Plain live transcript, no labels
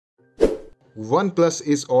OnePlus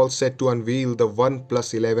is all set to unveil the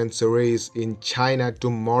OnePlus 11 series in China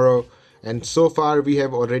tomorrow, and so far we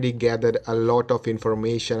have already gathered a lot of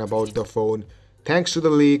information about the phone thanks to the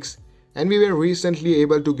leaks, and we were recently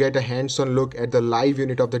able to get a hands-on look at the live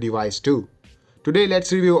unit of the device too. Today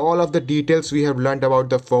let's review all of the details we have learned about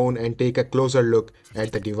the phone and take a closer look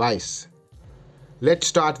at the device. Let's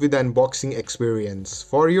start with the unboxing experience.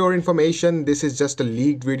 For your information, this is just a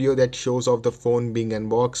leaked video that shows off the phone being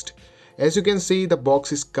unboxed. As you can see, the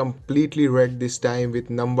box is completely red this time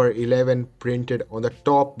with number 11 printed on the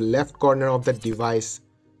top left corner of the device.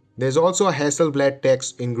 There's also a Hasselblad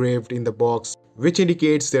text engraved in the box, which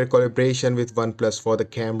indicates their collaboration with OnePlus for the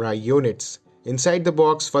camera units. Inside the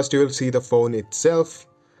box, first you will see the phone itself.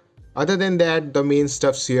 Other than that, the main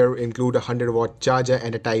stuffs here include a 100-watt charger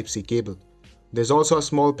and a Type-C cable. There's also a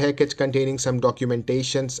small package containing some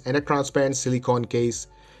documentations and a transparent silicone case.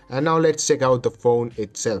 And now let's check out the phone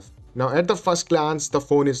itself. Now at the first glance, the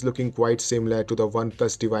phone is looking quite similar to the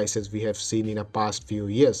OnePlus devices we have seen in the past few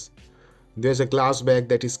years. There's a glass back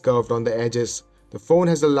that is curved on the edges. The phone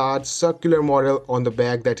has a large circular module on the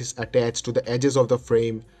back that is attached to the edges of the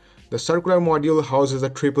frame. The circular module houses a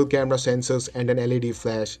triple camera sensors and an LED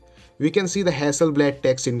flash. We can see the Hasselblad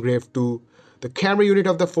text engraved too. The camera unit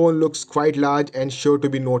of the phone looks quite large and sure to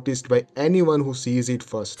be noticed by anyone who sees it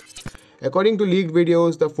first. According to leaked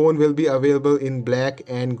videos, the phone will be available in black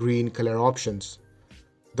and green color options.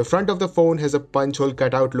 The front of the phone has a punch hole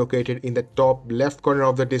cutout located in the top left corner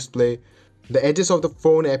of the display. The edges of the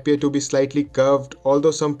phone appear to be slightly curved,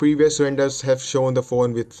 although some previous renders have shown the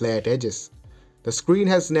phone with flat edges. The screen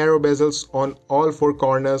has narrow bezels on all four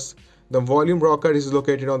corners. The volume rocker is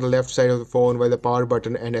located on the left side of the phone while the power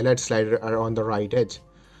button and alert slider are on the right edge.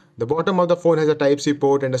 The bottom of the phone has a Type-C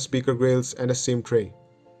port and a speaker grills and a SIM tray.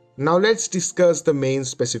 Now let's discuss the main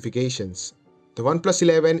specifications. The OnePlus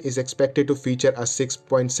 11 is expected to feature a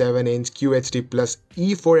 6.7-inch QHD Plus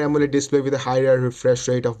E4 AMOLED display with a higher refresh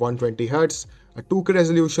rate of 120Hz, a 2K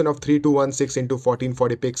resolution of 3216 x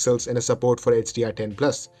 1440 pixels and a support for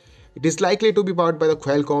HDR10+. It is likely to be powered by the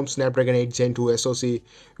Qualcomm Snapdragon 8 Gen 2 SoC,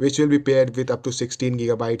 which will be paired with up to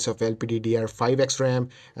 16GB of LPDDR5X RAM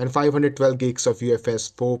and 512GB of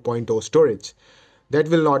UFS 4.0 storage. That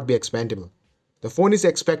will not be expandable. The phone is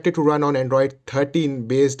expected to run on Android 13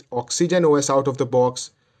 based Oxygen OS out of the box.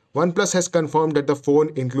 OnePlus has confirmed that the phone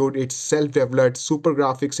includes its self-developed Super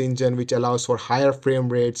Graphics engine, which allows for higher frame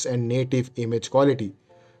rates and native image quality.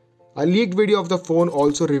 A leaked video of the phone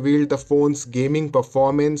also revealed the phone's gaming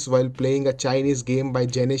performance while playing a Chinese game by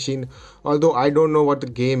Genishin. Although I don't know what the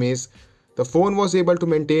game is, the phone was able to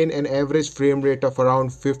maintain an average frame rate of around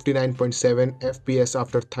 59.7 FPS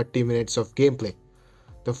after 30 minutes of gameplay.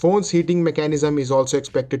 The phone's heating mechanism is also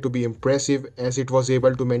expected to be impressive, as it was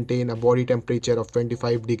able to maintain a body temperature of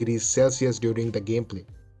 25 degrees Celsius during the gameplay.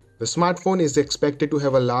 The smartphone is expected to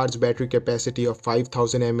have a large battery capacity of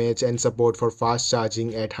 5000 mAh and support for fast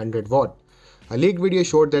charging at 100 watt. A leaked video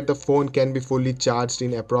showed that the phone can be fully charged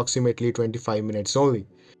in approximately 25 minutes only.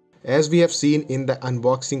 As we have seen in the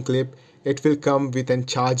unboxing clip, it will come with a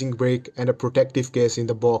charging brick and a protective case in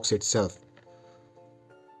the box itself.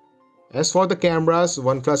 As for the cameras,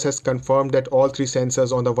 OnePlus has confirmed that all three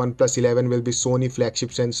sensors on the OnePlus 11 will be Sony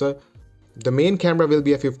flagship sensor. The main camera will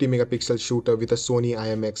be a 50-megapixel shooter with a Sony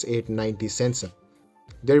IMX890 sensor.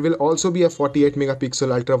 There will also be a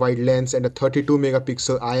 48-megapixel ultra-wide lens and a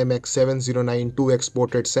 32-megapixel IMX709 2x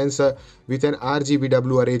portrait sensor with an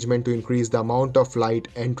RGBW arrangement to increase the amount of light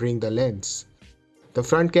entering the lens. The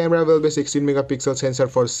front camera will be a 16-megapixel sensor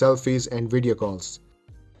for selfies and video calls.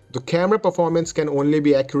 The camera performance can only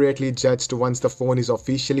be accurately judged once the phone is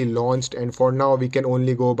officially launched, and for now we can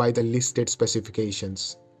only go by the listed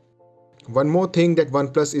specifications. One more thing that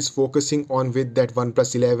OnePlus is focusing on with that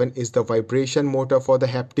OnePlus 11 is the vibration motor for the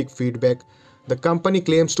haptic feedback. The company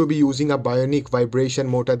claims to be using a bionic vibration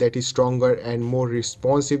motor that is stronger and more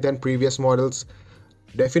responsive than previous models.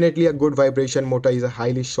 Definitely a good vibration motor is a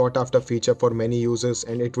highly sought after feature for many users,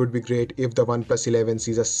 and it would be great if the OnePlus 11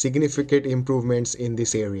 sees a significant improvements in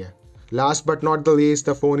this area. Last but not the least,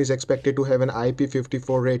 the phone is expected to have an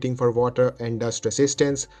IP54 rating for water and dust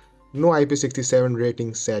resistance, no IP67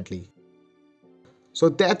 rating sadly. So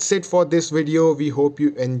that's it for this video. We hope you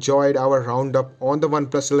enjoyed our roundup on the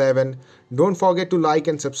OnePlus 11. Don't forget to like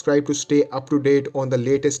and subscribe to stay up to date on the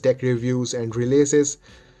latest tech reviews and releases.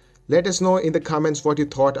 Let us know in the comments what you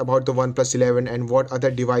thought about the OnePlus 11 and what other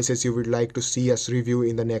devices you would like to see us review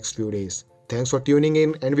in the next few days. Thanks for tuning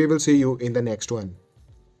in, and we will see you in the next one.